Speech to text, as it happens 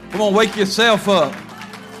Come on, wake yourself up.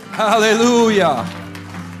 Hallelujah.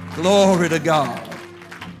 Glory to God.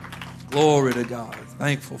 Glory to God.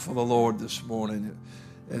 Thankful for the Lord this morning.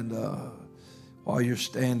 And while you're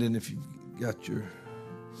standing, if you've got your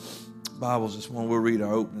Bibles this morning, we'll read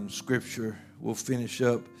our opening scripture. We'll finish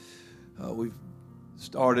up. We've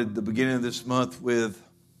started the beginning of this month with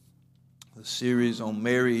the series on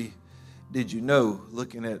Mary. Did you know?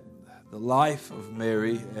 Looking at the life of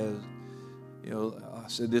Mary. As you know, I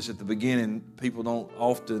said this at the beginning, people don't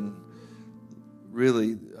often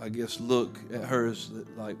really, I guess, look at her as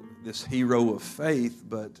like this hero of faith,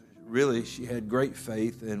 but really she had great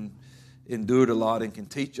faith and endured a lot and can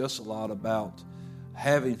teach us a lot about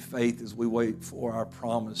having faith as we wait for our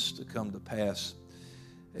promise to come to pass.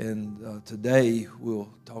 And today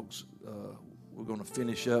we'll talk. We're going to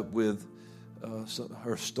finish up with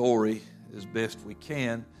her story as best we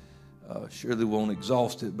can. Surely won't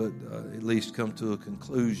exhaust it, but at least come to a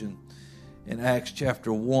conclusion. In Acts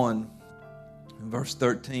chapter 1, verse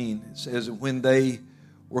 13, it says, "And when they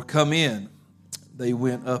were come in, they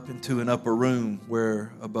went up into an upper room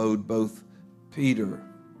where abode both Peter,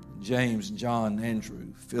 James, John,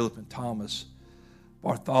 Andrew, Philip and Thomas,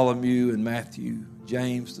 Bartholomew and Matthew,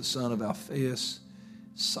 James the son of Alphaeus,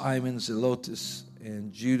 Simon Zelotes,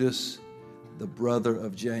 and Judas the brother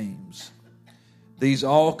of James. These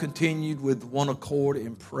all continued with one accord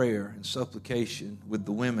in prayer and supplication with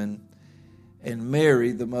the women, and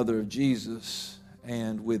Mary, the mother of Jesus,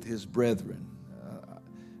 and with his brethren." I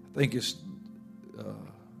think it's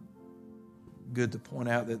good to point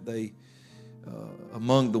out that they,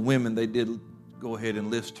 among the women, they did go ahead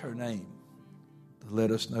and list her name to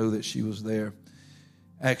let us know that she was there.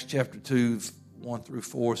 Acts chapter 2, 1 through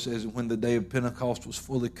 4 says, "And when the day of Pentecost was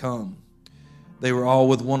fully come, they were all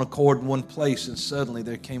with one accord in one place, and suddenly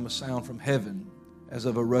there came a sound from heaven as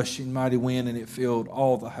of a rushing mighty wind, and it filled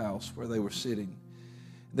all the house where they were sitting.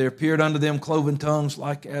 There appeared unto them cloven tongues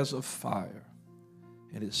like as of fire,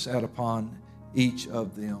 and it sat upon each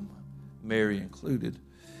of them, Mary included.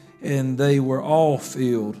 And they were all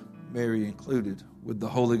filled, Mary included, with the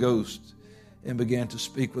Holy Ghost, and began to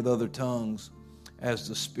speak with other tongues as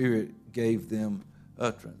the Spirit gave them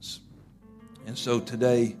utterance." And so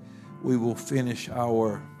today we will finish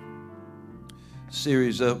our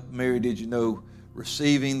series up, Mary, Did You Know?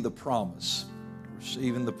 Receiving the Promise.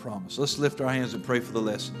 Receiving the Promise. Let's lift our hands and pray for the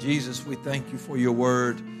lesson. Jesus, we thank you for your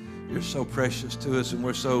word. You're so precious to us, and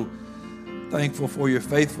we're so thankful for your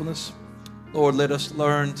faithfulness. Lord, let us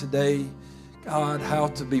learn today, God, how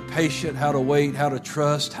to be patient, how to wait, how to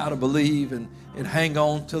trust, how to believe, and hang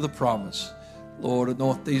on to the promise. Lord,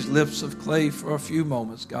 anoint these lips of clay for a few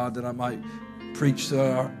moments, God, that I might preach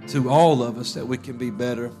to all of us that we can be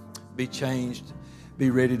better, be changed, be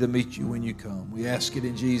ready to meet you when you come. We ask it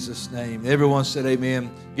in Jesus' name. Everyone said amen.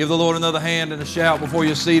 Give the Lord another hand and a shout before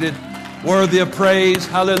you're seated. Worthy of praise.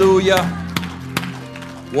 Hallelujah.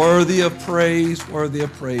 Worthy of praise. Worthy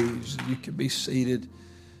of praise. You can be seated.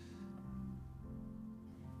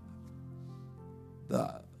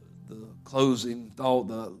 The closing thought,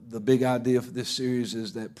 the big idea for this series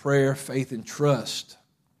is that prayer, faith, and trust,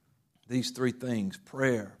 these three things,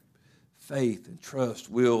 prayer, faith, and trust,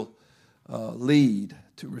 will lead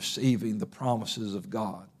to receiving the promises of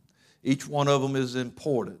God. Each one of them is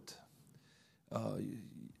important.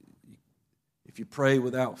 If you pray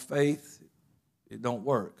without faith, it don't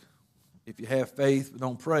work. If you have faith but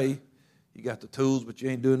don't pray, you got the tools, but you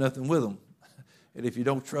ain't doing nothing with them. And if you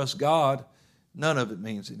don't trust God, none of it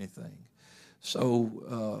means anything.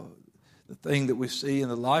 So the thing that we see in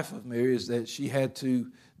the life of Mary is that she had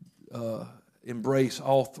to embrace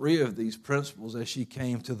all three of these principles as she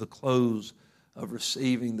came to the close of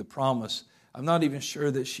receiving the promise. I'm not even sure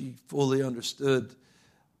that she fully understood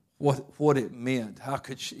what it meant. How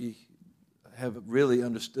could she have really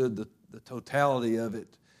understood the totality of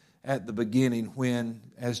it at the beginning when,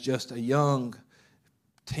 as just a young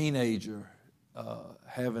teenager,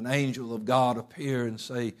 have an angel of God appear and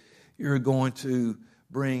say, "You're going to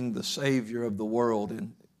bring the Savior of the world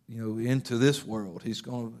into this world.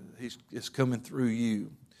 It's coming through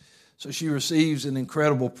you." So she receives an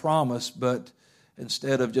incredible promise, but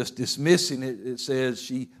instead of just dismissing it, it says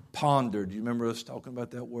she pondered. You remember us talking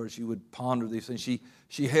about that word? She would ponder these things.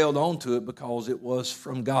 She held on to it because it was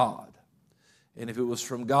from God. And if it was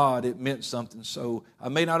from God, it meant something. So I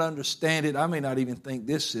may not understand it. I may not even think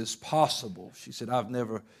this is possible. She said, "I've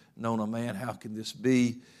never known a man. How can this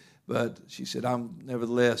be?" But she said,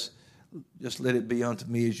 nevertheless, just let it be unto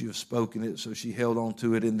me as you have spoken it. So she held on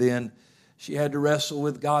to it. And then she had to wrestle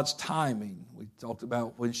with God's timing. We talked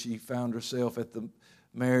about when she found herself at the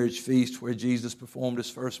marriage feast where Jesus performed his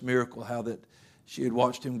first miracle, how that she had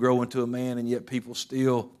watched him grow into a man, and yet people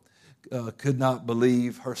still could not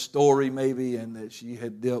believe her story maybe, and that she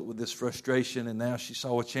had dealt with this frustration, and now she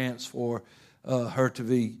saw a chance for her to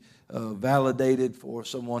be validated, for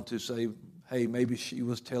someone to say, hey, maybe she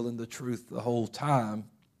was telling the truth the whole time.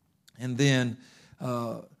 And then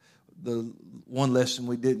the one lesson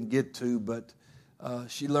we didn't get to, but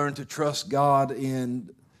she learned to trust God in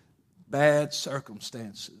bad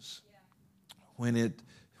circumstances.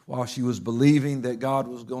 While she was believing that God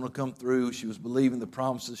was going to come through, she was believing the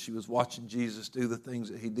promises, she was watching Jesus do the things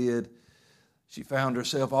that he did, she found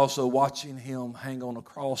herself also watching him hang on a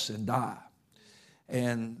cross and die.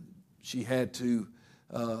 And she had to,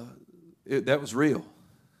 that was real.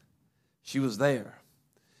 She was there.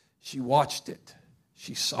 She watched it.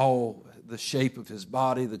 She saw the shape of his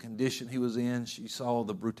body, the condition he was in. She saw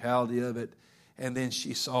the brutality of it. And then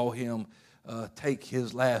she saw him take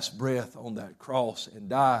his last breath on that cross and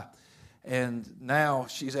die. And now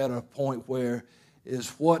she's at a point where, is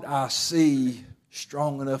what I see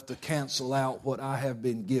strong enough to cancel out what I have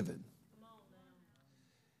been given?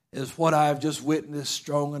 Is what I have just witnessed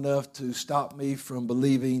strong enough to stop me from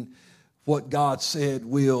believing what God said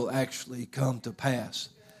will actually come to pass?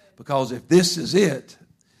 Because if this is it,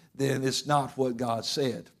 then it's not what God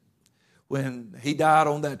said. When he died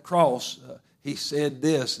on that cross, he said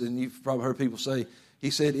this, and you've probably heard people say,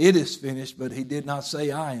 he said, it is finished, but he did not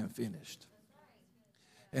say, I am finished.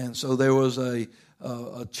 And so there was a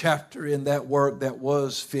chapter in that work that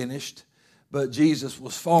was finished, but Jesus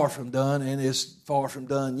was far from done and is far from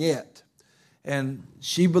done yet. And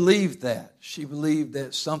she believed that. She believed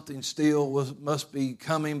that something still must be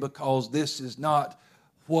coming, because this is not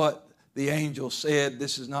what the angel said.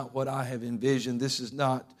 This is not what I have envisioned. This is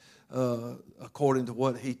not according to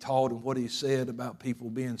what he taught and what he said about people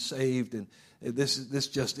being saved. And this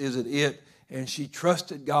just isn't it. And she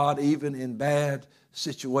trusted God even in bad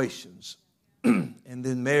situations. And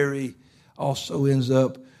then Mary also ends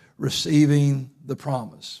up receiving the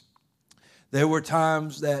promise. There were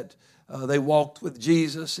times that they walked with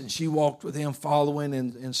Jesus, and she walked with him following,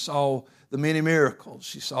 and saw the many miracles.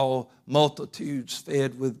 She saw multitudes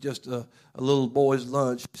fed with just a little boy's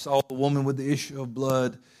lunch. She saw the woman with the issue of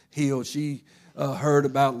blood healed. She heard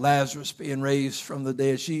about Lazarus being raised from the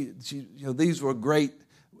dead. She these were great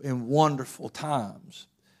and wonderful times.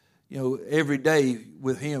 Every day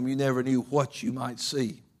with him, you never knew what you might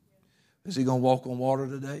see. Is he going to walk on water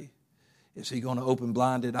today? Is he going to open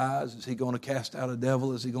blinded eyes? Is he going to cast out a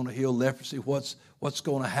devil? Is he going to heal leprosy? What's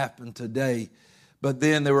going to happen today? But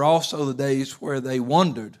then there were also the days where they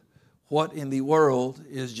wondered, what in the world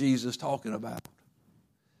is Jesus talking about?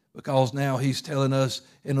 Because now he's telling us,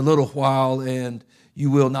 in a little while, and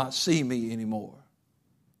you will not see me anymore.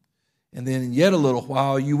 And then in yet a little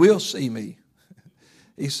while, you will see me.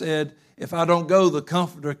 He said, if I don't go, the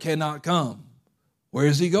Comforter cannot come. Where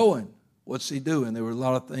is he going? What's he doing? There were a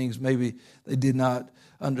lot of things maybe they did not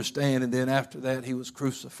understand. And then after that, he was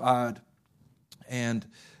crucified. And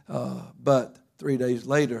but 3 days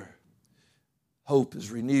later, hope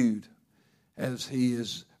is renewed as he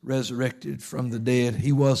is resurrected from the dead.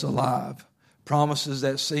 He was alive. Promises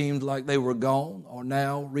that seemed like they were gone are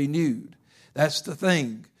now renewed. That's the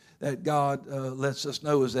thing that God lets us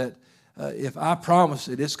know, is that if I promise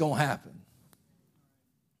it, it's going to happen.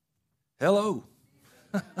 Hello.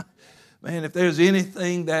 Man, if there's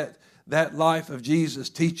anything that life of Jesus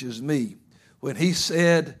teaches me, when he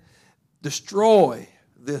said, destroy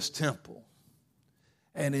this temple,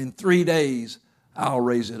 and in 3 days I'll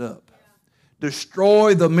raise it up.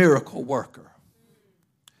 Destroy the miracle worker.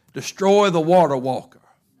 Destroy the water walker.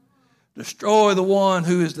 Destroy the one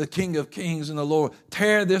who is the King of Kings and the Lord.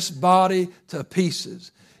 Tear this body to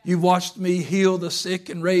pieces. You've watched me heal the sick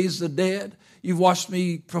and raise the dead. You've watched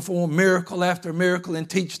me perform miracle after miracle and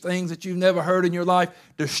teach things that you've never heard in your life.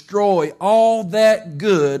 Destroy all that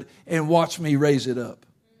good and watch me raise it up.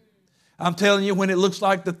 I'm telling you, when it looks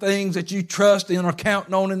like the things that you trust and are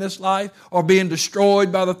counting on in this life are being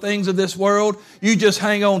destroyed by the things of this world, you just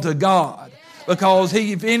hang on to God. Because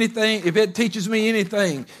if it teaches me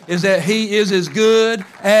anything, is that he is as good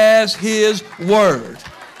as his word.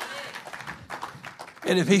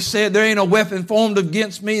 And if he said there ain't a weapon formed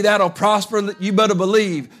against me that'll prosper, you better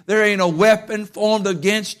believe there ain't a weapon formed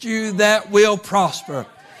against you that will prosper.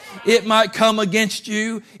 It might come against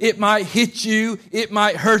you, it might hit you, it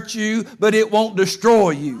might hurt you, but it won't destroy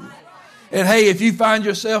you. And hey, if you find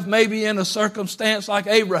yourself maybe in a circumstance like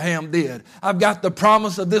Abraham did, I've got the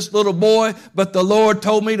promise of this little boy, but the Lord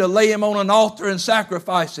told me to lay him on an altar and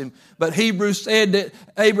sacrifice him. But Hebrews said that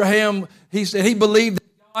Abraham, he said he believed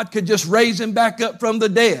that God could just raise him back up from the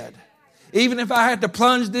dead. Even if I had to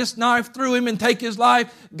plunge this knife through him and take his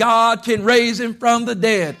life, God can raise him from the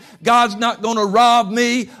dead. God's not going to rob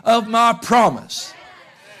me of my promise.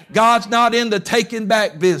 God's not in the taking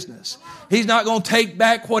back business. He's not going to take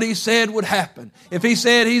back what he said would happen. If he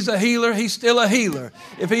said he's a healer, he's still a healer.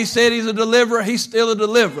 If he said he's a deliverer, he's still a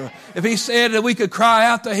deliverer. If he said that we could cry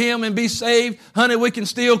out to him and be saved, honey, we can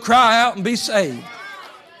still cry out and be saved.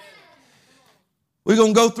 We're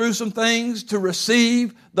going to go through some things to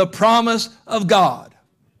receive the promise of God.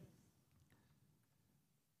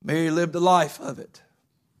 Mary lived a life of it.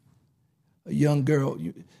 A young girl.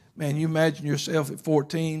 Man, you imagine yourself at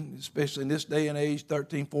 14, especially in this day and age,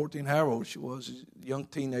 13, 14, however old she was, a young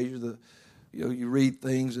teenager. You read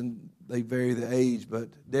things and they vary the age, but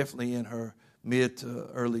definitely in her mid to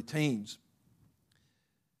early teens.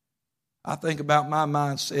 I think about my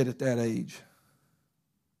mindset at that age.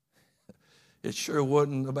 It sure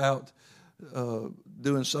wasn't about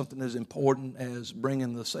doing something as important as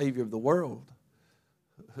bringing the Savior of the world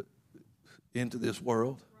into this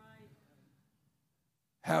world.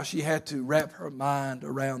 How she had to wrap her mind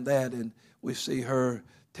around that, and we see her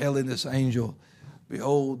telling this angel,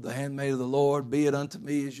 behold, the handmaid of the Lord, be it unto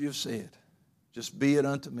me as you've said. Just be it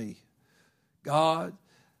unto me. God,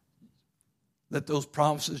 let those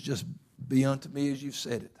promises just be unto me as you've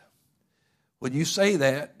said it. When you say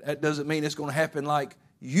that, that doesn't mean it's going to happen like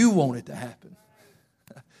you want it to happen.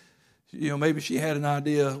 Maybe she had an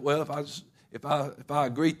idea, well, if I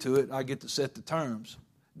agree to it, I get to set the terms.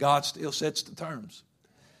 God still sets the terms.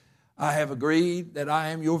 I have agreed that I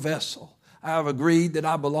am your vessel. I have agreed that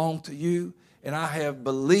I belong to you, and I have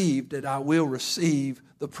believed that I will receive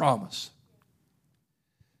the promise.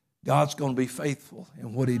 God's going to be faithful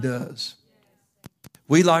in what he does.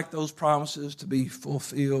 We like those promises to be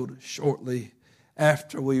fulfilled shortly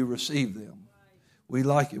after we receive them. We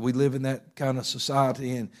like it. We live in that kind of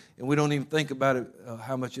society, and we don't even think about it,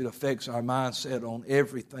 how much it affects our mindset on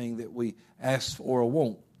everything that we ask for or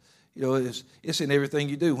want. It's in everything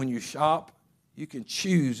you do. When you shop, you can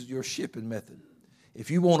choose your shipping method. If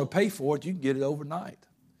you want to pay for it, you can get it overnight.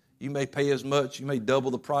 You may pay as much, you may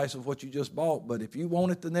double the price of what you just bought, but if you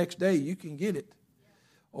want it the next day, you can get it.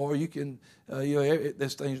 Or you can,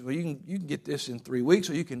 there's things where you can get this in 3 weeks,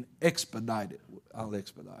 or you can expedite it. I'll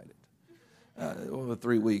expedite it. Over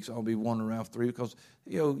 3 weeks, I'll be wandering around for 3 because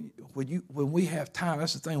when we have time,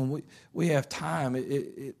 that's the thing. When we have time,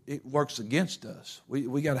 it works against us.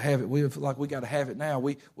 We got to have it. We feel like we got to have it now.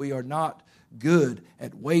 We are not good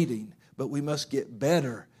at waiting, but we must get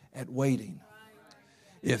better at waiting.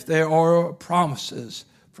 If there are promises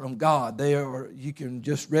from God, you can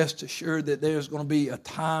just rest assured that there's going to be a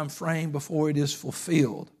time frame before it is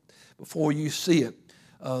fulfilled, before you see it.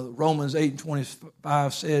 Romans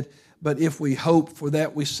 8:25 said, but if we hope for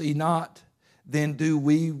that we see not, then do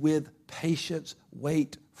we with patience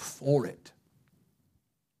wait for it.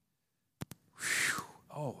 Whew.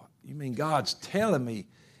 Oh, you mean God's telling me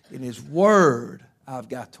in his word I've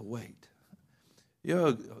got to wait.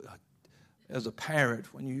 As a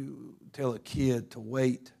parent, when you tell a kid to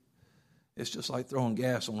wait, it's just like throwing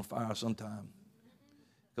gas on a fire sometime.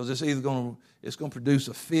 Because it's either going to produce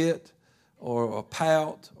a fit or a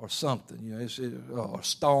pout or something, or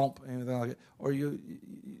stomp, anything like that, or you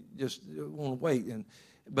just want to wait.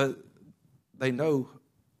 But they know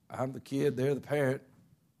I'm the kid, they're the parent.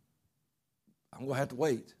 I'm going to have to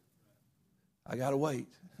wait. I got to wait.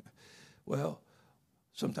 Well,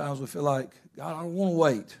 sometimes we feel like, God, I don't want to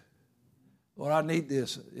wait. Lord, I need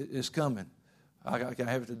this. It's coming. Can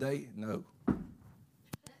I have it today? No.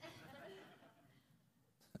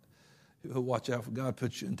 You'll watch out for God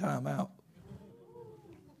puts you in time out.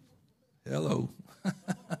 Hello.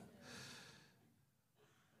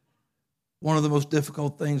 One of the most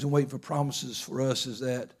difficult things in waiting for promises for us is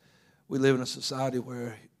that we live in a society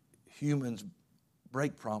where humans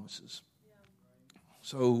break promises.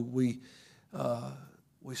 So we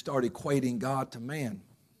start equating God to man.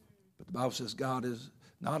 But the Bible says God is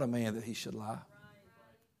not a man that he should lie.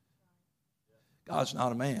 God's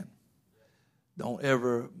not a man. Don't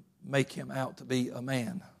ever make him out to be a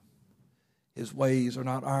man. His ways are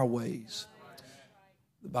not our ways.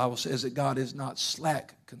 The Bible says that God is not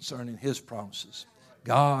slack concerning his promises.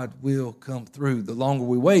 God will come through. The longer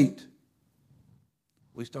we wait,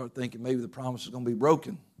 we start thinking maybe the promise is going to be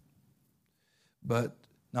broken. But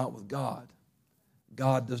not with God.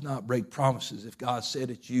 God does not break promises. If God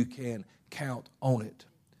said it, you can count on it.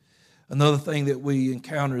 Another thing that we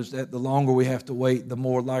encounter is that the longer we have to wait, the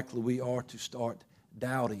more likely we are to start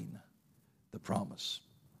doubting the promise.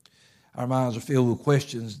 Our minds are filled with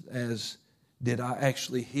questions as, did I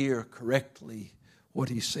actually hear correctly what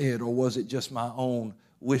he said, or was it just my own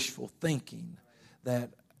wishful thinking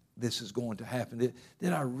that this is going to happen.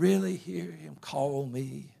 Did I really hear him call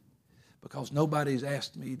me? Because nobody's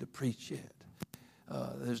asked me to preach yet.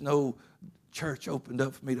 There's no church opened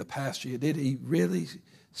up for me to pastor yet. Did he really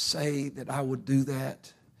say that I would do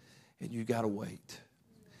that? And you got to wait.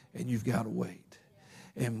 And you've got to wait.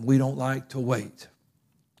 And we don't like to wait.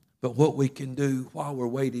 But what we can do while we're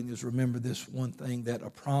waiting is remember this one thing, that a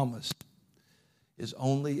promise is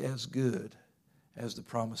only as good as the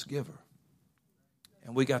promise giver.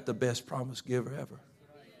 And we got the best promise giver ever.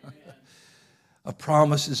 A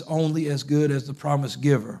promise is only as good as the promise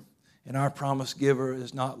giver. And our promise giver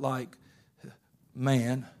is not like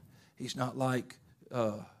man. He's not like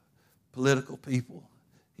political people.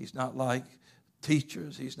 He's not like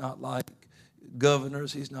teachers. He's not like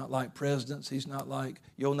governors. He's not like presidents. He's not like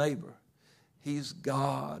your neighbor. He's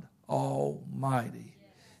God Almighty.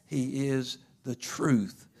 He is the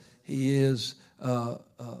truth. He is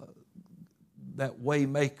that way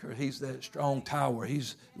maker. He's that strong tower.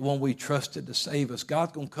 He's the one we trusted to save us.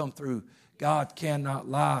 God's going to come through. God cannot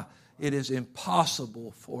lie. It is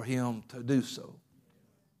impossible for him to do so.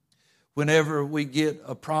 Whenever we get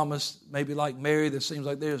a promise, maybe like Mary, that seems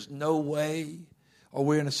like there's no way, or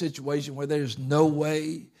we're in a situation where there's no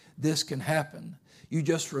way this can happen, you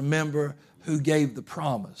just remember who gave the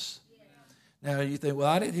promise. Now you think, well,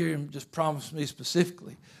 I didn't hear him just promise me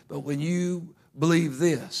specifically. But when you believe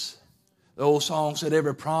this, the old song said,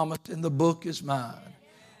 every promise in the book is mine.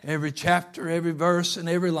 Every chapter, every verse, and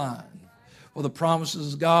every line. For the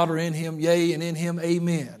promises of God are in him, yea, and in him,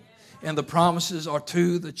 amen. And the promises are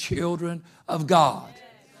to the children of God.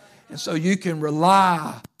 And so you can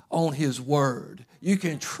rely on his word. You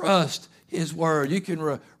can trust his word. You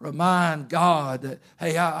can remind God that,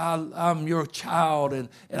 hey, I'm your child and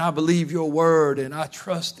I believe your word and I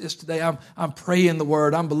trust this today. I'm praying the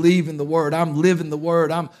word. I'm believing the word. I'm living the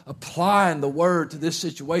word. I'm applying the word to this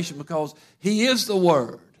situation because he is the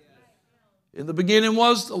word. In the beginning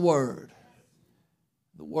was the word.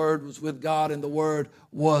 The Word was with God and the Word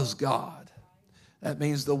was God. That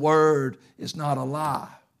means the Word is not a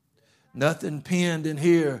lie. Nothing penned in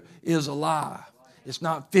here is a lie. It's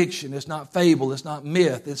not fiction. It's not fable. It's not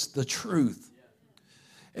myth. It's the truth.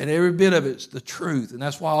 And every bit of it's the truth. And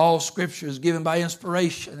that's why all Scripture is given by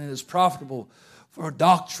inspiration and is profitable for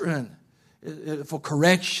doctrine, for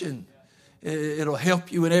correction. It'll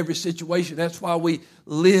help you in every situation. That's why we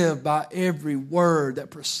live by every word that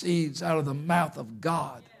proceeds out of the mouth of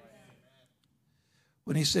God.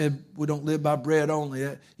 When he said we don't live by bread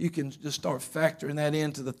only, you can just start factoring that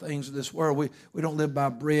into the things of this world. We don't live by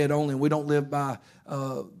bread only. We don't live by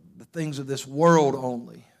the things of this world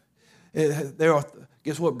only.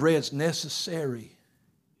 Guess what? Bread's necessary.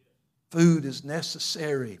 Food is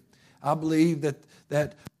necessary. I believe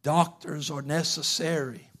that doctors are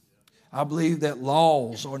necessary. I believe that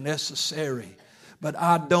laws are necessary. But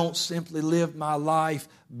I don't simply live my life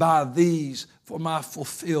by these for my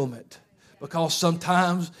fulfillment. Because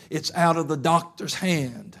sometimes it's out of the doctor's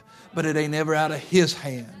hand, but it ain't ever out of his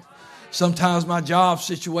hand. Sometimes my job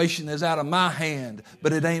situation is out of my hand,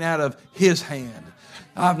 but it ain't out of his hand.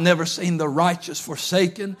 I've never seen the righteous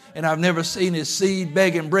forsaken, and I've never seen his seed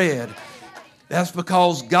begging bread. That's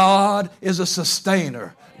because God is a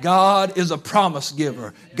sustainer. God is a promise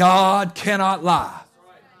giver. God cannot lie.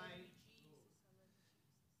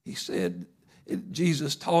 He said,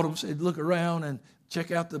 Jesus taught him, said, look around and check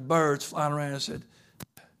out the birds flying around, and said,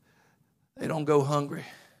 they don't go hungry.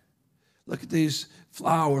 Look at these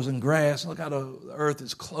flowers and grass. Look how the earth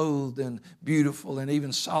is clothed and beautiful. And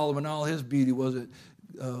even Solomon, all his beauty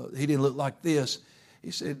he didn't look like this. He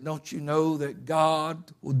said, don't you know that God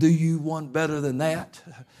will do you one better than that?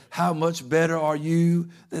 How much better are you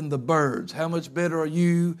than the birds? How much better are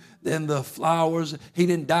you than the flowers? He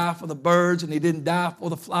didn't die for the birds and he didn't die for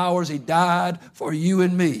the flowers. He died for you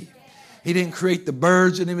and me. He didn't create the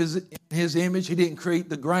birds in his image. He didn't create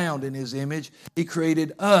the ground in his image. He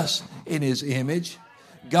created us in his image.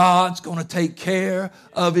 God's going to take care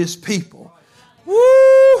of his people.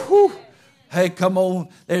 Woo-hoo. Hey, come on.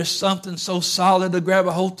 There's something so solid to grab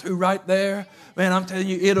a hold to right there. Man, I'm telling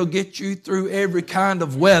you, it'll get you through every kind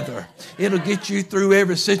of weather. It'll get you through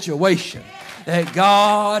every situation. That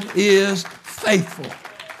God is faithful.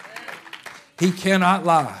 He cannot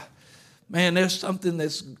lie. Man, there's something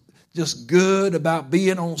that's just good about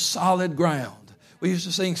being on solid ground. We used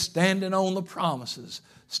to sing standing on the promises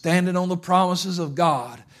of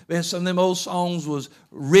God. Man, some of them old songs was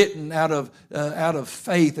written out of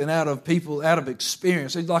faith and out of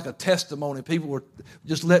experience. It's like a testimony. People were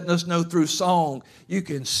just letting us know through song, you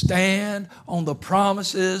can stand on the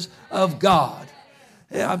promises of God.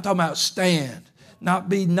 Yeah, I'm talking about stand. not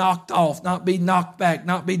be knocked off, not be knocked back,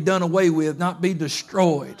 not be done away with, not be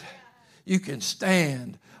destroyed. You can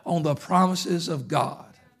stand on the promises of God.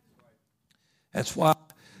 That's why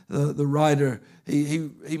the writer,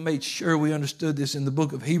 he made sure we understood this in the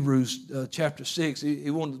book of Hebrews chapter 6.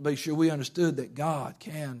 He wanted to make sure we understood that God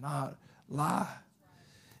cannot lie.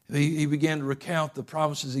 He began to recount the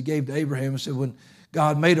promises he gave to Abraham and said, when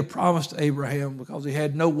God made a promise to Abraham, because he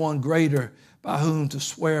had no one greater by whom to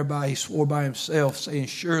swear by, he swore by himself, saying,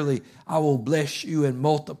 surely I will bless you and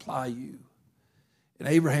multiply you. And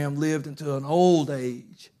Abraham lived until an old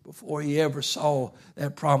age before he ever saw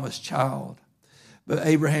that promised child. But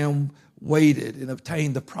Abraham waited and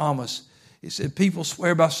obtained the promise. He said, people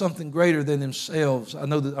swear by something greater than themselves. I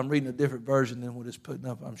know that I'm reading a different version than what it's putting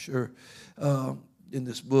up, I'm sure, in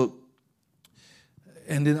this book.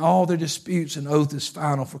 And in all their disputes, an oath is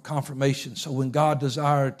final for confirmation. So when God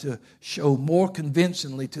desired to show more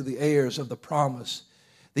convincingly to the heirs of the promise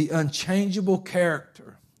the unchangeable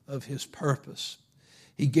character of his purpose,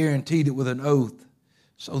 he guaranteed it with an oath,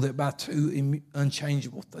 so that by two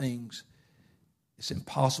unchangeable things, it's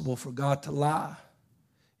impossible for God to lie.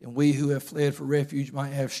 And we who have fled for refuge might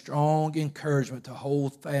have strong encouragement to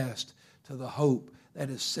hold fast to the hope that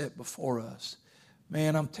is set before us.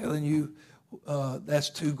 Man, I'm telling you,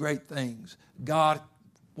 that's two great things. God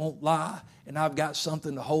won't lie, and I've got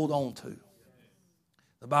something to hold on to.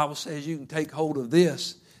 The Bible says you can take hold of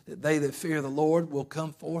this, that they that fear the Lord will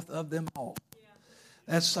come forth of them all.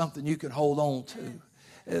 That's something you can hold on to.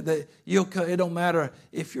 It don't matter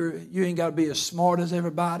if you ain't got to be as smart as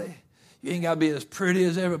everybody. You ain't got to be as pretty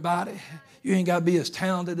as everybody. You ain't got to be as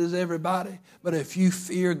talented as everybody. But if you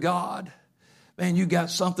fear God, man, you got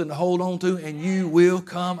something to hold on to, and you will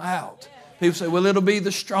come out. People say, well, it'll be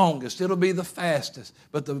the strongest. It'll be the fastest.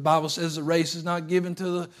 But the Bible says the race is not given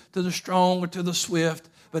to the strong or to the swift,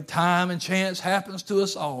 but time and chance happens to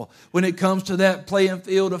us all. When it comes to that playing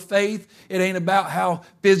field of faith, it ain't about how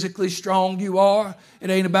physically strong you are. It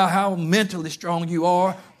ain't about how mentally strong you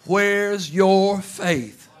are. Where's your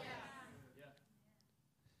faith?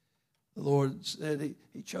 The Lord said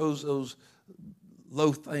He chose those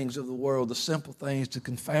low things of the world, the simple things, to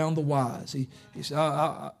confound the wise. He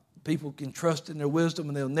said, people can trust in their wisdom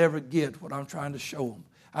and they'll never get what I'm trying to show them.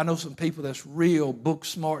 I know some people that's real book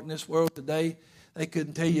smart in this world today. They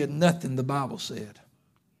couldn't tell you nothing the Bible said.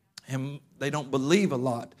 And they don't believe a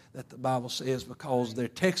lot that the Bible says because their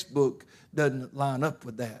textbook doesn't line up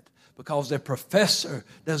with that, because their professor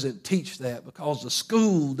doesn't teach that, because the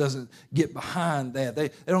school doesn't get behind that. They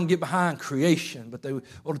don't get behind creation, but they want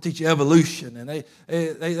to teach you evolution, and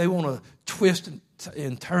they want to twist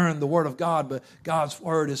and turn the Word of God, but God's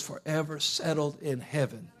Word is forever settled in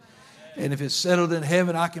heaven. And if it's settled in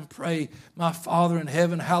heaven, I can pray, my Father in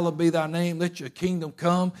heaven, hallowed be thy name. Let your kingdom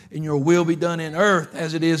come and your will be done in earth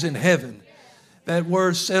as it is in heaven. That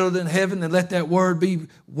word settled in heaven, and let that word be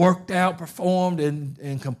worked out, performed,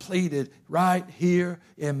 and completed right here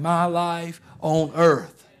in my life on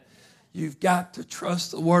earth. You've got to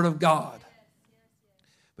trust the Word of God.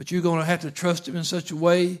 But you're going to have to trust Him in such a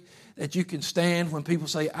way that you can stand when people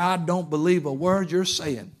say, I don't believe a word you're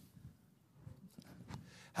saying.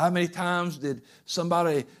 How many times did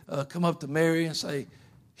somebody come up to Mary and say,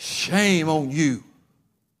 shame on you.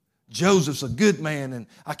 Joseph's a good man, and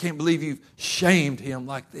I can't believe you've shamed him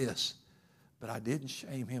like this. But I didn't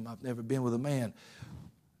shame him. I've never been with a man. And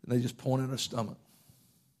they just pointed her stomach.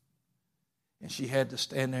 And she had to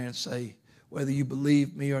stand there and say, whether you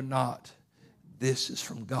believe me or not, this is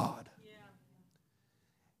from God.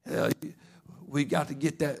 We got to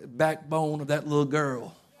get that backbone of that little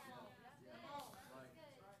girl.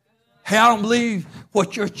 Hey, I don't believe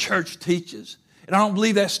what your church teaches. And I don't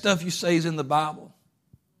believe that stuff you say is in the Bible.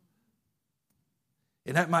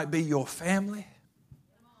 And that might be your family.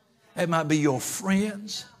 That might be your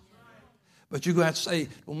friends. But you're going to have to say,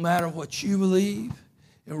 no matter what you believe,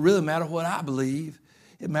 it don't really matter what I believe.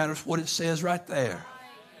 It matters what it says right there.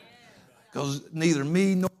 Because neither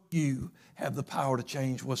me nor you have the power to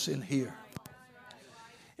change what's in here.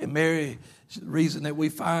 And Mary, the reason that we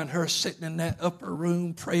find her sitting in that upper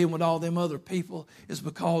room praying with all them other people is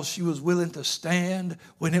because she was willing to stand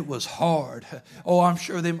when it was hard. Oh, I'm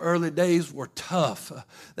sure them early days were tough,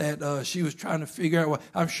 that she was trying to figure out.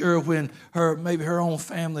 I'm sure when maybe her own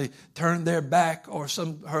family turned their back, or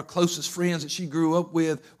her closest friends that she grew up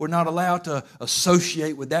with were not allowed to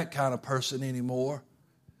associate with that kind of person anymore.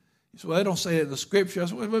 So they don't say it in the scripture. I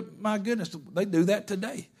said, well, my goodness, they do that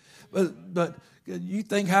today. But you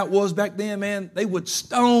think how it was back then, man, they would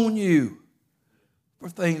stone you for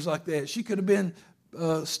things like that. She could have been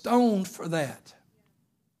stoned for that.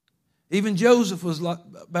 Even Joseph was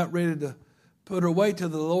about ready to put her away till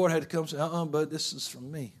the Lord had to come and say, but this is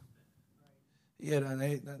from me. He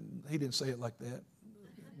didn't say it like that,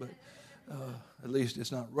 but at least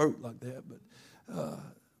it's not wrote like that.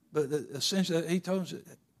 But essentially, he told him,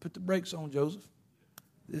 put the brakes on, Joseph.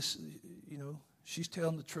 This, she's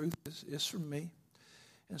telling the truth. It's from me.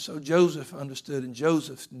 And so Joseph understood, and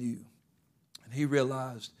Joseph knew, and he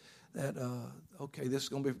realized that, this is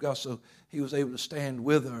going to be for God. So he was able to stand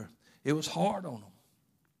with her. It was hard on him.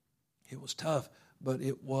 It was tough, but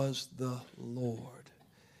it was the Lord.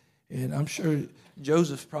 And I'm sure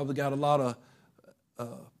Joseph probably got a lot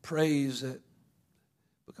of praise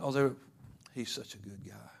because he's such a good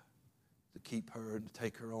guy to keep her and to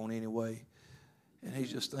take her on anyway. And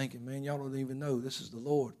he's just thinking, man, y'all don't even know this is the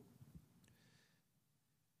Lord.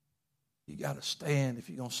 You got to stand if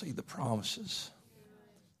you're going to see the promises.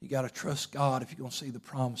 You got to trust God if you're going to see the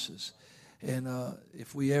promises. And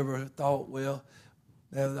if we ever thought, well,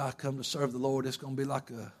 now that I come to serve the Lord, it's going to be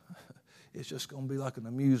it's just going to be like an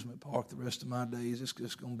amusement park the rest of my days. It's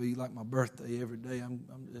just going to be like my birthday every day.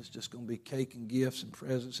 It's just going to be cake and gifts and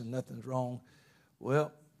presents and nothing's wrong.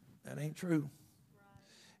 Well, that ain't true.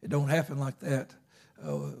 It don't happen like that.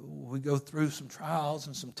 We go through some trials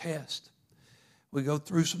and some tests. We go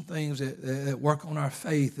through some things that work on our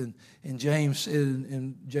faith. And James said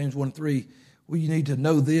in James 1:3, we need to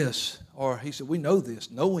know this. Or he said, we know this,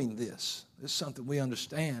 knowing this. This is something we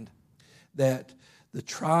understand, that the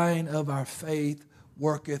trying of our faith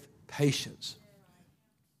worketh patience.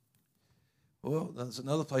 Well, there's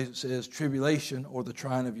another place that says tribulation, or the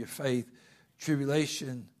trying of your faith.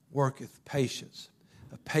 Tribulation worketh patience.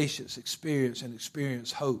 A patience experience, and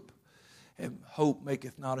experience hope. And hope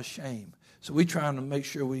maketh not ashamed. So we're trying to make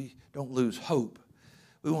sure we don't lose hope.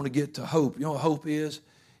 We want to get to hope. You know what hope is?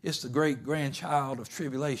 It's the great-grandchild of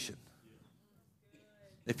tribulation.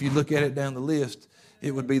 If you look at it down the list,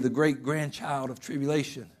 it would be the great-grandchild of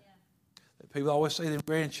tribulation. People always say their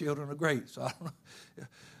grandchildren are great. So I don't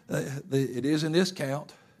know. It is in this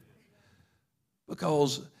count.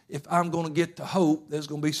 Because if I'm going to get to hope, there's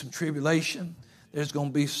going to be some tribulation. There's going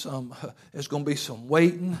to be some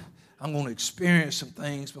waiting. I'm going to experience some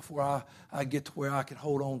things before I get to where I can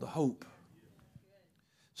hold on to hope.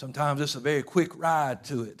 Sometimes it's a very quick ride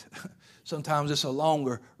to it. Sometimes it's a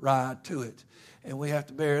longer ride to it. And we have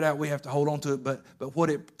to bear it out. We have to hold on to it. But what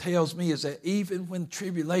it tells me is that even when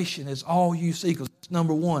tribulation is all you see, because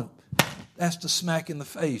number one, that's the smack in the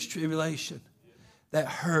face, tribulation. That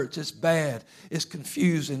hurts. It's bad. It's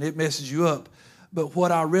confusing. It messes you up. But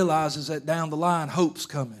what I realize is that down the line, hope's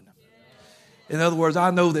coming. In other words, I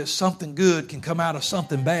know that something good can come out of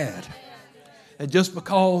something bad. And just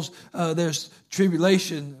because there's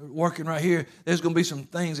tribulation working right here, there's going to be some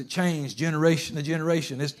things that change generation to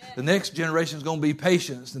generation. The next generation is going to be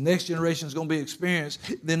patience. The next generation is going to be experience.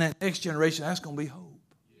 Then that next generation, that's going to be hope.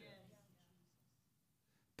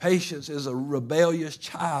 Patience is a rebellious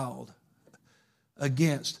child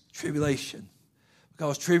against tribulation.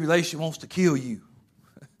 Because tribulation wants to kill you.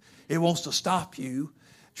 It wants to stop you.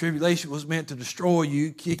 Tribulation was meant to destroy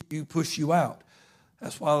you, kick you, push you out.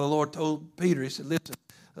 That's why the Lord told Peter, he said,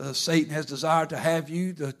 listen, Satan has desired to have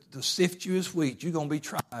you, to sift you as wheat. You're going to be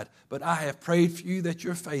tried. But I have prayed for you that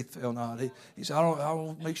your faith fail not. He said, I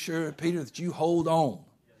want to make sure, Peter, that you hold on.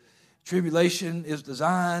 Tribulation is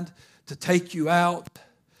designed to take you out.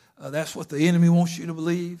 That's what the enemy wants you to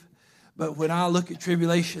believe. But when I look at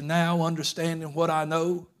tribulation now, understanding what I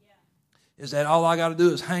know, is that all I got to do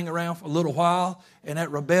is hang around for a little while, and that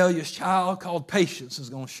rebellious child called patience is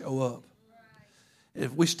going to show up.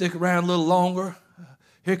 If we stick around a little longer,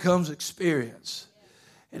 here comes experience.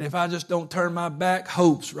 And if I just don't turn my back,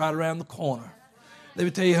 hope's right around the corner. Let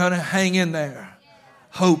me tell you, honey, hang in there.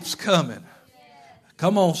 Hope's coming.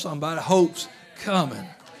 Come on, somebody. Hope's coming.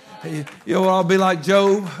 You know what? I'll be like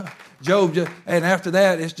Job. And after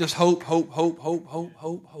that, it's just hope, hope, hope, hope, hope,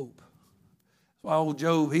 hope, hope. That's why old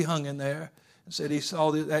Job, he hung in there and said he saw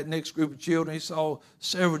that next group of children. He saw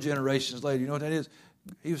several generations later. You know what that is?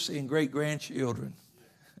 He was seeing great-grandchildren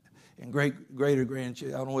and greater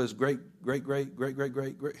grandchildren. I don't know what it's great.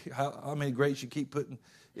 How many greats you keep putting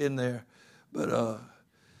in there. But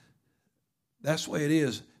that's the way it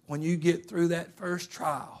is. When you get through that first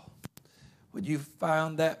trial, when you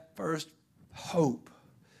found that first hope,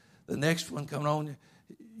 the next one coming on,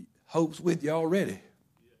 hope's with you already.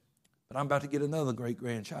 But I'm about to get another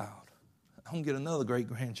great-grandchild. I'm going to get another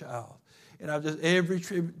great-grandchild. And I've just, every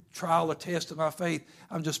trial or test of my faith,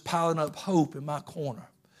 I'm just piling up hope in my corner.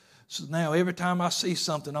 So now every time I see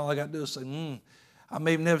something, all I got to do is say, I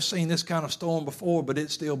may have never seen this kind of storm before, but it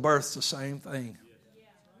still births the same thing.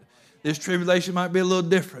 This tribulation might be a little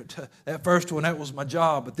different. That first one, that was my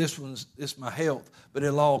job, but this it's my health. But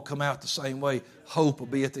it'll all come out the same way. Hope will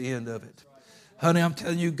be at the end of it. Honey, I'm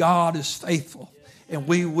telling you, God is faithful, and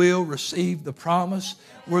we will receive the promise.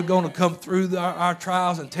 We're going to come through our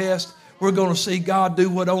trials and tests. We're going to see God do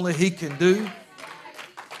what only He can do.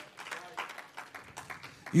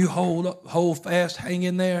 You hold fast, hang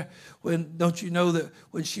in there. Don't you know that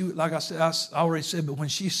when she, like I said, I already said, but when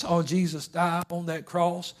she saw Jesus die on that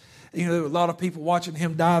cross, you know, there were a lot of people watching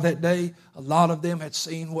Him die that day. A lot of them had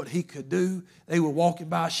seen what He could do. They were walking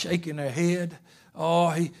by shaking their head. Oh,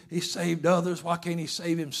 he saved others. Why can't He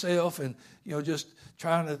save Himself? And, you know, just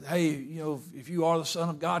trying to, hey, you know, if you are the Son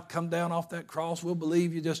of God, come down off that cross. We'll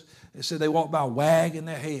believe you. They said they walked by wagging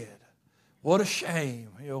their head. What a shame.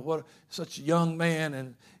 You know, such a young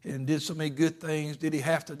man and did so many good things. Did he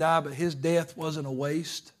have to die? But his death wasn't a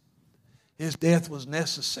waste. His death was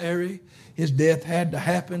necessary. His death had to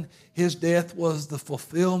happen. His death was the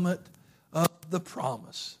fulfillment of the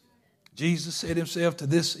promise. Jesus said Himself, to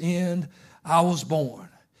this end I was born.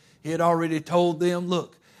 He had already told them,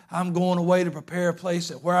 look, I'm going away to prepare a place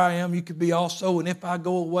that where I am you can be also. And if I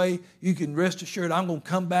go away, you can rest assured I'm going to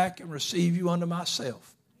come back and receive you unto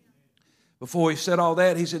myself. Before He said all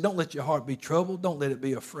that, He said, don't let your heart be troubled. Don't let it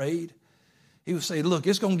be afraid. He would say, look,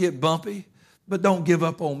 it's going to get bumpy, but don't give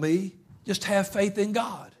up on me. Just have faith in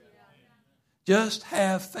God. Just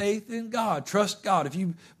have faith in God. Trust God. If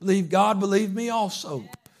you believe God, believe me also.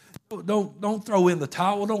 Don't throw in the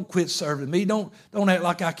towel. Don't quit serving me. Don't act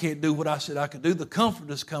like I can't do what I said I could do. The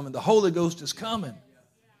Comforter is coming. The Holy Ghost is coming.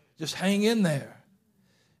 Just hang in there.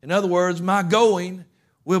 In other words, my going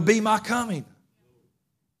will be my coming.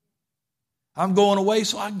 I'm going away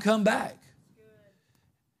so I can come back.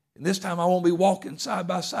 And this time I won't be walking side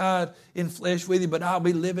by side in flesh with you, but I'll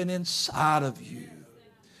be living inside of you.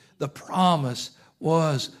 The promise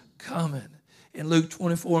was coming. In Luke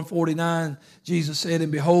 24:49, Jesus said,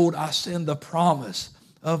 and behold, I send the promise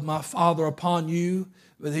of my Father upon you.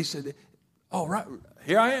 But He said, oh, right,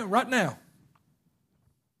 here I am right now.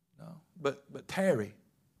 No, but tarry.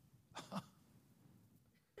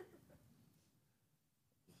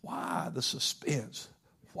 Why the suspense?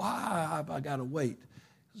 Why have I got to wait?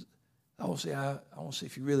 I want to see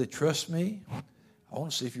if you really trust me. I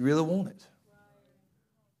want to see if you really want it.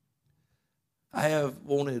 I have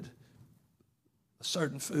wanted a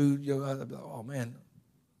certain food. You know, oh man,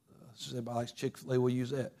 everybody likes Chick-fil-A. We'll use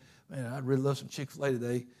that. Man, I'd really love some Chick-fil-A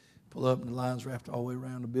today. Pull up and the line's wrapped all the way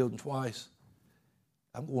around the building twice.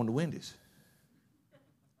 I'm going to Wendy's.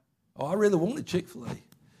 Oh, I really wanted Chick-fil-A,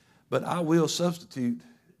 but I will substitute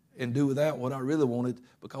and do without what I really wanted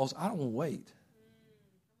because I don't want to wait.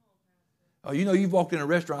 Oh, you know, you've walked in a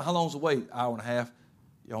restaurant. How long's the wait? Hour and a half.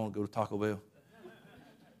 Y'all want to go to Taco Bell?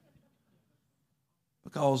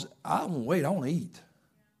 Because I don't want to wait. I want to eat.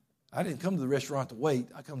 I didn't come to the restaurant to wait.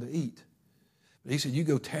 I come to eat. But He said, you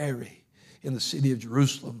go tarry in the city of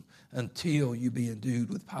Jerusalem until you be endued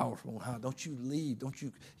with power from on high. Don't you leave. Don't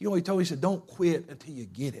you. You know what He told me? He said, don't quit until you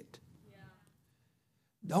get it. Yeah.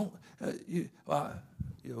 Don't.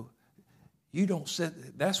 You don't set.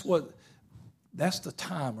 That's the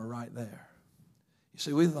timer right there. You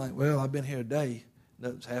see, we think, well, I've been here a day.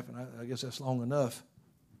 Nothing's happened. I guess that's long enough.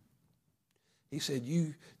 He said,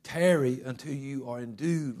 you tarry until you are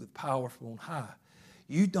endued with power from on high.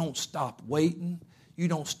 You don't stop waiting. You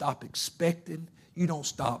don't stop expecting. You don't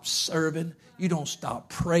stop serving. You don't stop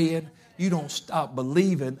praying. You don't stop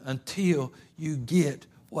believing until you get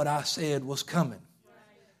what I said was coming.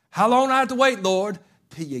 How long do I have to wait, Lord?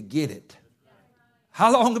 Till you get it.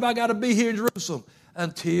 How long have I got to be here in Jerusalem?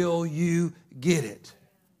 Until you get it.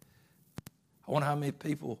 I wonder how many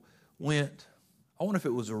people went. I wonder if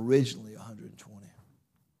it was originally 120.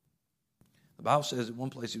 The Bible says at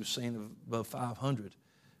one place He was seen above 500,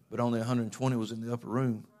 but only 120 was in the upper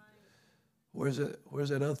room. Where's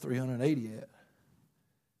that other 380 at?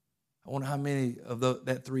 I wonder how many of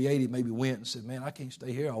that 380 maybe went and said, man, I can't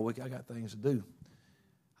stay here all week. I got things to do.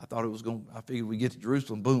 I figured we'd get to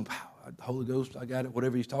Jerusalem, boom, pow, the Holy Ghost, I got it,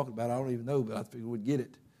 whatever He's talking about, I don't even know, but I figured we'd get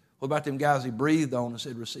it. What about them guys He breathed on and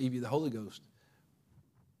said, receive you the Holy Ghost?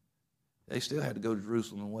 They still had to go to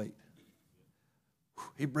Jerusalem and wait.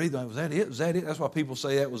 He breathed on it. Was that it? Was that it? That's why people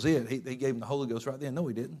say that was it. He gave them the Holy Ghost right then. No,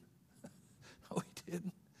 He didn't. No, He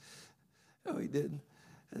didn't. No, He didn't.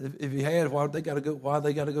 If He had, why they got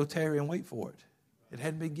to go tarry and wait for it? It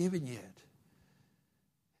hadn't been given yet.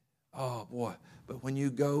 Oh, boy. But when you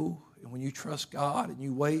go and when you trust God and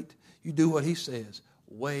you wait, you do what He says.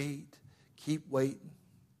 Wait. Keep waiting.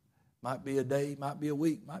 Might be a day, might be a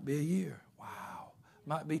week, might be a year. Wow.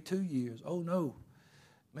 Might be 2 years. Oh, no.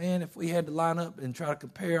 Man, if we had to line up and try to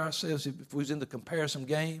compare ourselves, if we was in the comparison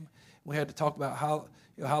game, we had to talk about how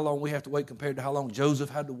long we have to wait compared to how long Joseph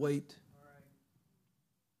had to wait.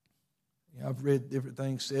 I've read different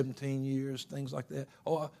things, 17 years, things like that.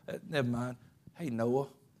 Oh, never mind. Hey, Noah,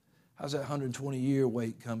 how's that 120-year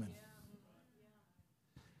wait coming?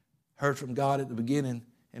 Heard from God at the beginning,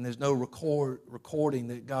 and there's no recording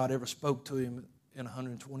that God ever spoke to him in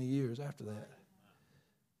 120 years after that.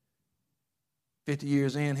 50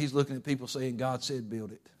 years in, he's looking at people saying, God said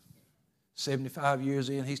build it. 75 years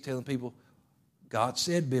in, he's telling people, God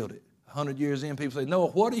said build it. 100 years in, people say, Noah,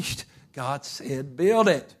 what are you? God said build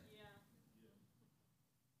it.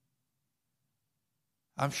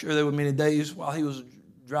 I'm sure there were many days while he was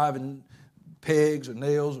driving pegs or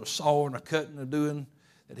nails or sawing or cutting or doing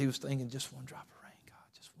that he was thinking, just one drop of rain,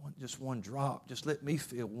 God, just one drop. Just let me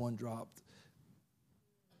feel one drop.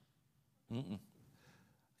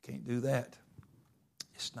 Can't do that.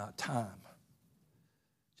 It's not time.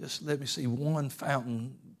 Just let me see one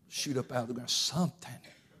fountain shoot up out of the ground. Something.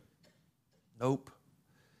 Nope.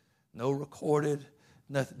 No recorded,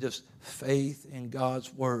 nothing. Just faith in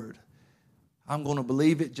God's word. I'm going to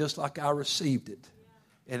believe it just like I received it.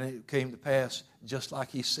 And it came to pass just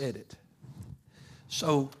like he said it.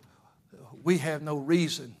 So we have no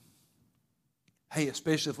reason. Hey,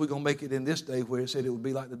 especially if we're going to make it in this day where it said it would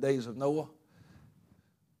be like the days of Noah.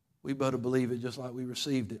 We better believe it just like we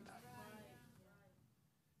received it.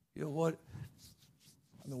 You know what?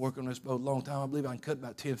 I've been working on this boat a long time. I believe I can cut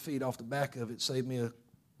about 10 feet off the back of it. Save me a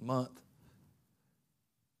month.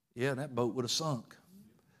 Yeah, that boat would have sunk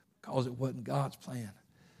because it wasn't God's plan.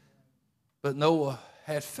 But Noah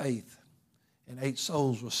had faith, and 8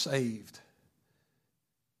 souls were saved.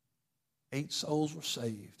 8 souls were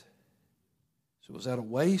saved. So was that a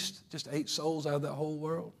waste? Just 8 souls out of that whole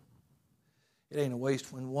world? It ain't a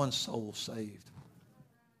waste when one soul's saved.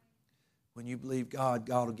 When you believe God,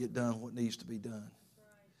 God will get done what needs to be done.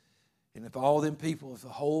 And if all them people, if the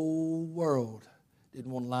whole world didn't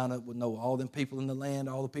want to line up with Noah, all them people in the land,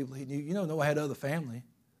 all the people he knew, you know, Noah had other family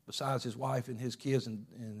besides his wife and his kids and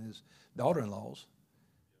his daughter-in-laws.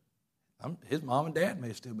 His mom and dad may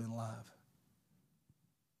have still been alive.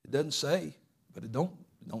 It doesn't say, but it don't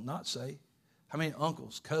not say. How many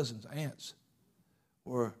uncles, cousins, aunts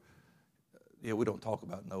were... Yeah, we don't talk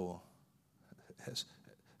about Noah. That's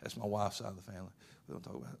my wife's side of the family. We don't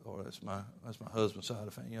talk about, or that's my husband's side of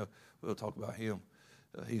the family. You know, we'll talk about him.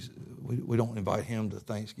 We don't invite him to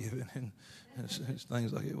Thanksgiving and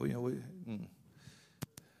things like that.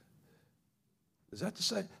 Is that to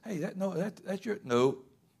say, hey, that's your no?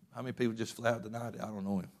 How many people just flat out denied it? I don't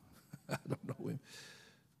know him. I don't know him.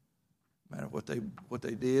 No matter what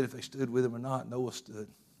they did, if they stood with him or not, Noah stood.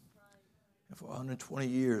 And for 120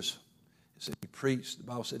 years. Said he preached. The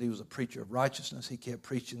Bible said he was a preacher of righteousness. He kept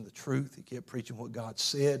preaching the truth. He kept preaching what God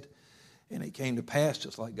said. And it came to pass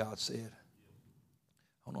just like God said.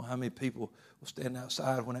 I don't know how many people will stand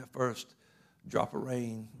outside when that first drop of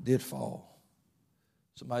rain did fall.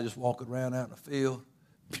 Somebody just walking around out in the field.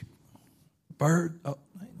 Bird. Oh,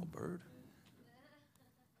 ain't no bird.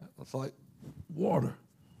 That looks like water.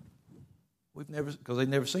 Because they've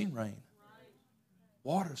never seen rain.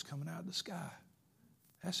 Water's coming out of the sky.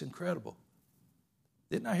 That's incredible.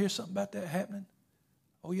 Didn't I hear something about that happening?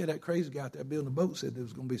 Oh, yeah, that crazy guy out there building a boat said there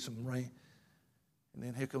was going to be some rain. And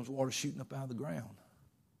then here comes water shooting up out of the ground.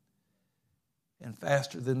 And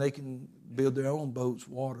faster than they can build their own boats,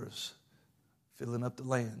 water's filling up the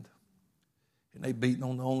land. And they beating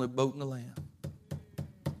on the only boat in the land.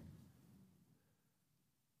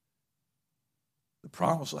 The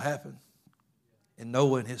promise will happen. And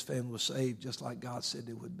Noah and his family were saved just like God said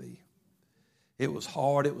they would be. It was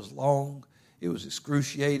hard. It was long. It was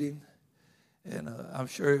excruciating. And I'm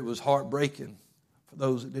sure it was heartbreaking for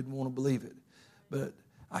those that didn't want to believe it. But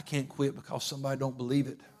I can't quit because somebody don't believe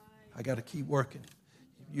it. I got to keep working.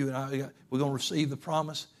 You and I, we're going to receive the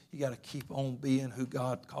promise. You got to keep on being who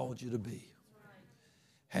God called you to be.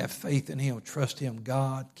 Have faith in him. Trust him.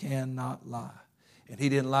 God cannot lie. And he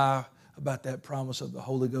didn't lie about that promise of the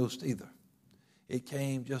Holy Ghost either. It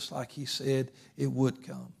came just like he said it would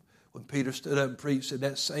come. When Peter stood up and preached, said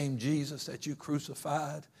that same Jesus that you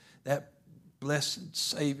crucified, that blessed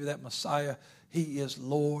Savior, that Messiah, he is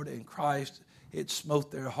Lord and Christ. It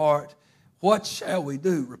smote their heart. What shall we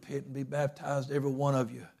do? Repent and be baptized, every one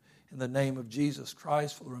of you, in the name of Jesus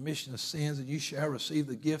Christ for the remission of sins, and you shall receive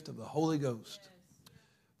the gift of the Holy Ghost.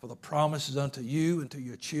 For the promise is unto you and to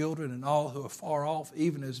your children and all who are far off,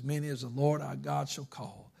 even as many as the Lord our God shall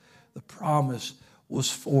call. The promise was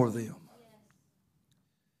for them.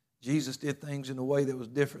 Jesus did things in a way that was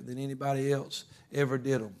different than anybody else ever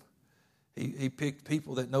did them. He picked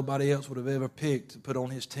people that nobody else would have ever picked to put on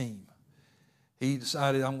his team. He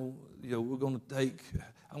decided, I'm going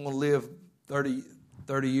to live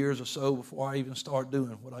 30 years or so before I even start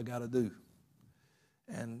doing what I got to do.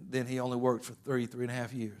 And then he only worked for 3 and a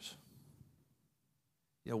half years.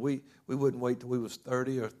 We wouldn't wait till we was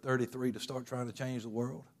 30 or 33 to start trying to change the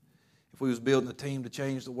world. If we was building a team to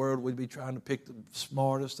change the world, we'd be trying to pick the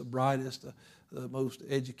smartest, the brightest, the most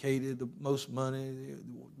educated, the most money, the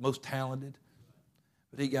most talented.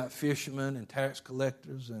 But he got fishermen and tax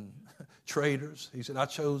collectors and traders. He said, I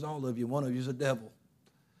chose all of you. One of you is a devil.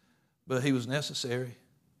 But he was necessary.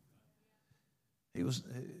 Was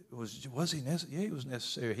he necessary? Yeah, he was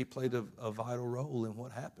necessary. He played a vital role in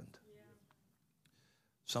what happened.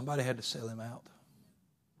 Somebody had to sell him out.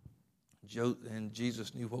 And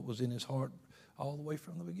Jesus knew what was in his heart all the way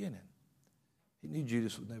from the beginning. He knew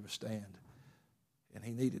Judas would never stand. And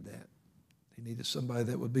he needed that. He needed somebody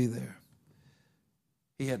that would be there.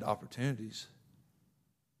 He had opportunities,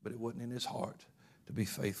 but it wasn't in his heart to be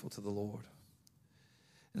faithful to the Lord.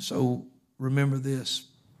 And so remember this.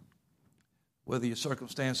 Whether your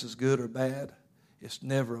circumstance is good or bad, it's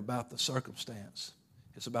never about the circumstance.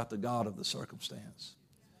 It's about the God of the circumstance.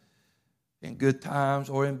 In good times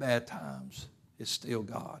or in bad times, it's still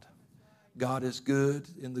God. God is good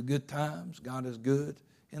in the good times. God is good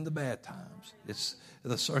in the bad times. It's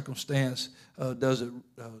the circumstance doesn't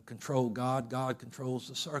control God. God controls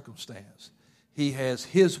the circumstance. He has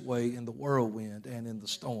his way in the whirlwind and in the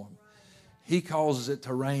storm. He causes it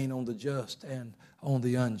to rain on the just and on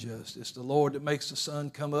the unjust. It's the Lord that makes the sun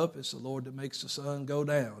come up. It's the Lord that makes the sun go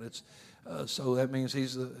down. So that means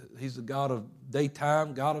he's the God of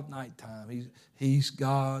daytime, God of nighttime. He's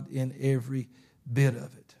God in every bit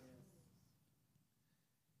of it.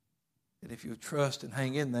 And if you trust and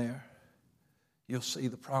hang in there, you'll see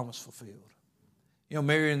the promise fulfilled.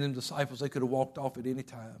 Mary and them disciples, they could have walked off at any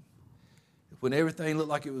time. When everything looked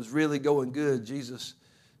like it was really going good, Jesus,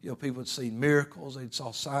 people had seen miracles. They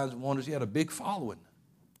saw signs and wonders. He had a big following.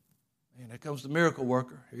 And here comes the miracle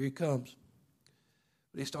worker. Here he comes.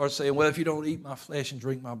 But he started saying, well, if you don't eat my flesh and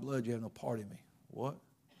drink my blood, you have no part in me. What?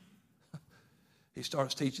 He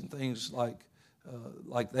starts teaching things like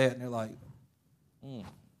that, and they're like,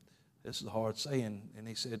 this is a hard saying. And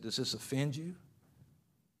he said, does this offend you?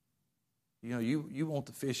 You want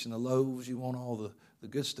the fish and the loaves, you want all the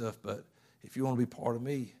good stuff, but if you want to be part of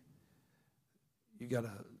me, you got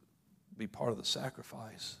to be part of the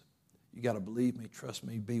sacrifice. You got to believe me, trust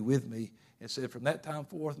me, be with me. And said from that time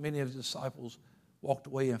forth, many of his disciples walked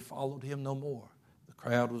away and followed him no more. The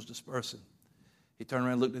crowd was dispersing. He turned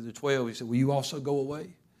around and looked at the 12. He said, will you also go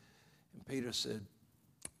away? And Peter said,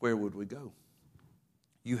 where would we go?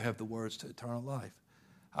 You have the words to eternal life.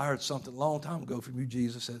 I heard something a long time ago from you,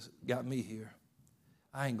 Jesus, that's got me here.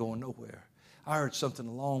 I ain't going nowhere. I heard something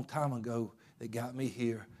a long time ago that got me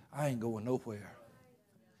here. I ain't going nowhere.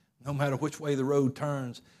 No matter which way the road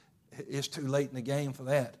turns, it's too late in the game for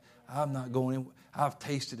that. I'm not going in. I've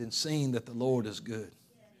tasted and seen that the Lord is good.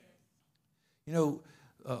 We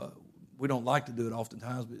don't like to do it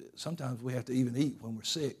oftentimes, but sometimes we have to even eat when we're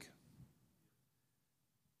sick.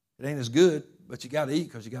 It ain't as good, but you got to eat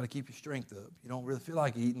because you got to keep your strength up. You don't really feel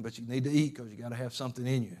like eating, but you need to eat because you got to have something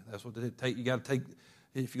in you. That's what they take. You got to take.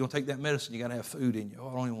 If you're going to take that medicine, you got to have food in you.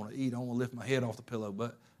 I don't even want to eat. I don't want to lift my head off the pillow,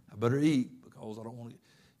 but I better eat because I don't want to.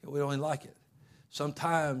 We don't even like it.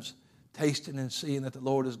 Sometimes tasting and seeing that the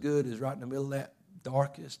Lord is good is right in the middle of that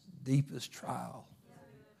darkest, deepest trial.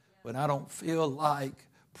 When I don't feel like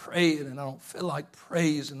praying and I don't feel like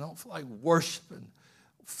praising, I don't feel like worshiping,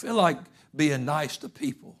 I don't feel like being nice to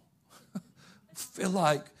people. I feel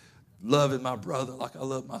like loving my brother like I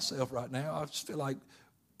love myself right now. I just feel like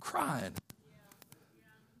crying.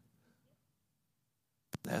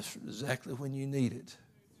 That's exactly when you need it.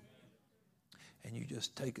 And you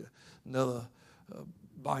just take another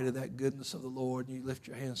bite of that goodness of the Lord, and you lift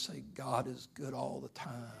your hand and say, God is good all the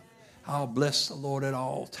time. I'll bless the Lord at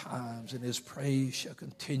all times, and his praise shall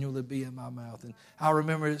continually be in my mouth. And I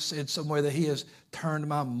remember it said somewhere that he has turned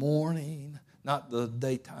my mourning, not the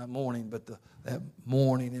daytime mourning, but that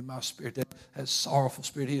mourning in my spirit, that sorrowful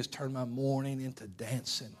spirit. He has turned my mourning into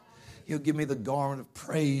dancing. He'll give me the garment of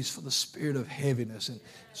praise for the spirit of heaviness. And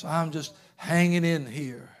so I'm just hanging in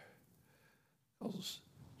here. Because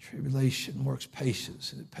tribulation works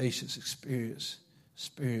patience, and patience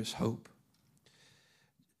experience hope.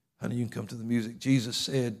 Honey, you can come to the music. Jesus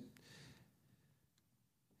said,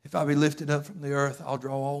 if I be lifted up from the earth, I'll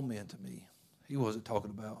draw all men to me. He wasn't talking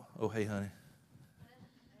about, oh, hey, honey.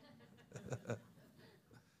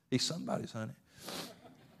 He's somebody's honey.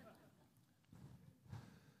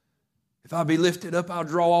 If I be lifted up, I'll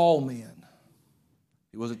draw all men.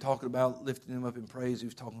 He wasn't talking about lifting him up in praise. He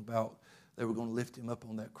was talking about they were going to lift him up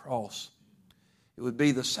on that cross. It would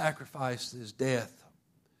be the sacrifice, his death,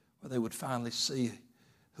 where they would finally see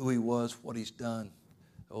who he was, what he's done.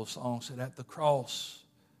 The old song said, at the cross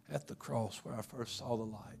where I first saw the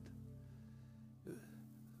light. The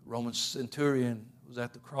Roman centurion was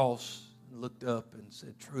at the cross and looked up and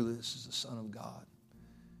said, truly, this is the Son of God.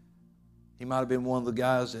 He might have been one of the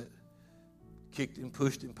guys that kicked him,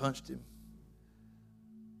 pushed him, punched him.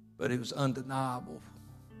 But it was undeniable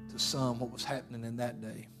to some what was happening in that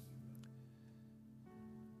day.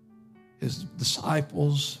 His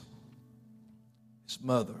disciples, his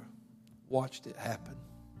mother, watched it happen.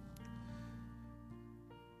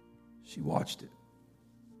 She watched it.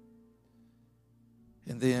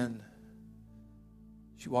 And then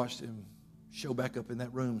she watched him show back up in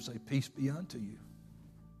that room and say, peace be unto you.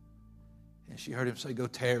 And she heard him say, go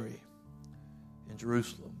tarry in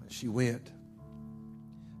Jerusalem. And she went.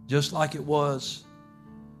 Just like it was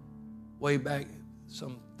way back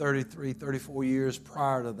some 33, 34 years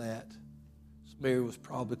prior to that. Mary was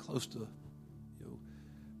probably close to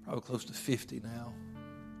 50 now.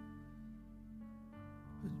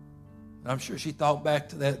 And I'm sure she thought back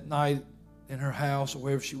to that night in her house or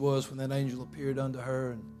wherever she was when that angel appeared unto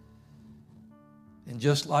her. And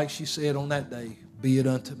just like she said on that day, be it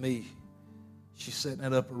unto me. She sat in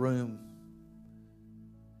that upper room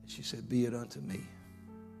and she said, be it unto me.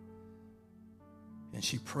 And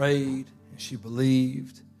she prayed and she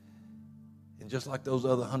believed. And just like those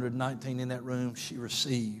other 119 in that room, she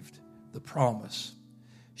received the promise.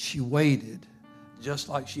 She waited just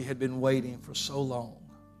like she had been waiting for so long.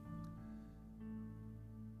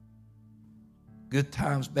 Good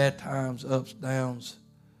times, bad times, ups, downs,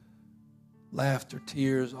 laughter,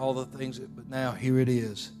 tears, all the things. But now here it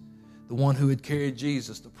is. The one who had carried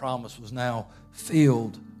Jesus, the promise, was now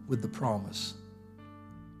filled with the promise.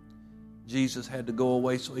 Jesus had to go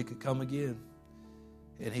away so he could come again.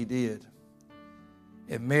 And he did.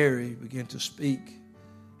 And Mary began to speak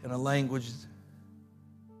in a language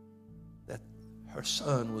that her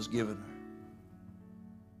son was given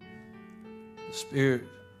her. The Spirit,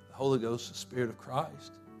 the Holy Ghost, the Spirit of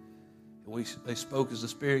Christ. And they spoke as the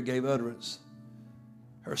Spirit gave utterance.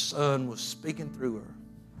 Her son was speaking through her.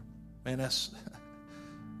 Man,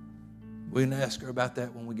 we can ask her about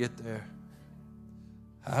that when we get there.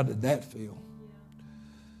 How did that feel?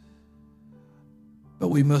 But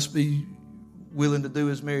we must be willing to do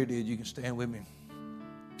as Mary did. You can stand with me.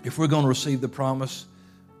 If we're going to receive the promise,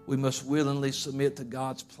 we must willingly submit to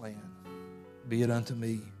God's plan. Be it unto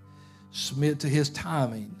me. Submit to his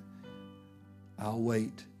timing. I'll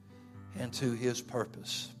wait. And to his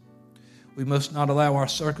purpose. We must not allow our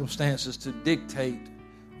circumstances to dictate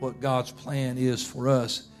what God's plan is for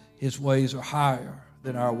us. His ways are higher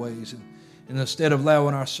than our ways. And instead of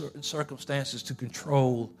allowing our circumstances to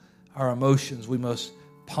control our emotions, we must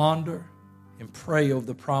ponder and pray over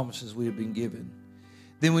the promises we have been given.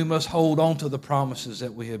 Then we must hold on to the promises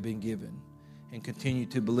that we have been given and continue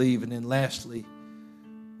to believe. And then lastly,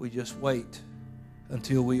 we just wait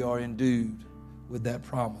until we are endued with that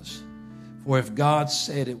promise. For if God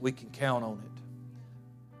said it, we can count on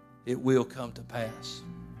it. It will come to pass.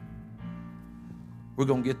 We're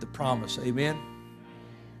going to get the promise. Amen.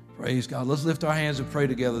 Praise God. Let's lift our hands and pray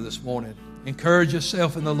together this morning. Encourage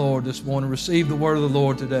yourself in the Lord this morning. Receive the word of the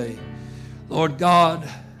Lord today. Lord God,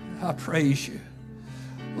 I praise you.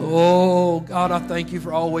 Oh, God, I thank you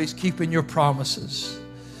for always keeping your promises.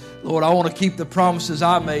 Lord, I want to keep the promises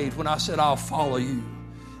I made when I said I'll follow you.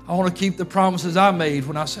 I want to keep the promises I made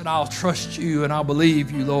when I said I'll trust you and I'll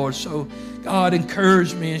believe you, Lord. So, God,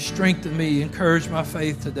 encourage me and strengthen me. Encourage my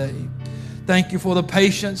faith today. Thank you for the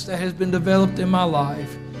patience that has been developed in my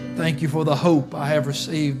life. Thank you for the hope I have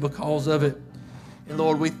received because of it. And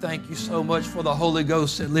Lord, we thank you so much for the Holy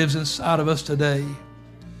Ghost that lives inside of us today.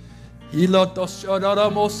 Thank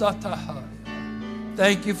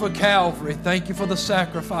you for Calvary. Thank you for the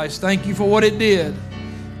sacrifice. Thank you for what it did.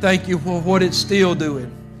 Thank you for what it's still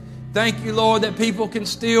doing. Thank you, Lord, that people can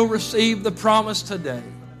still receive the promise today.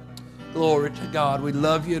 Glory to God. We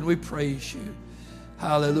love you and we praise you.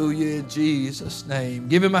 Hallelujah in Jesus' name.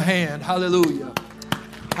 Give him a hand. Hallelujah.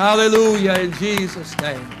 Hallelujah in Jesus'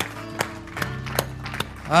 name.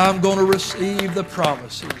 I'm going to receive the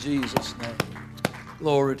promise in Jesus' name.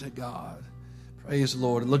 Glory to God. Praise the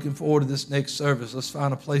Lord. Looking forward to this next service. Let's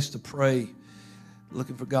find a place to pray.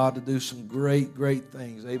 Looking for God to do some great, great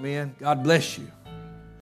things. Amen. God bless you.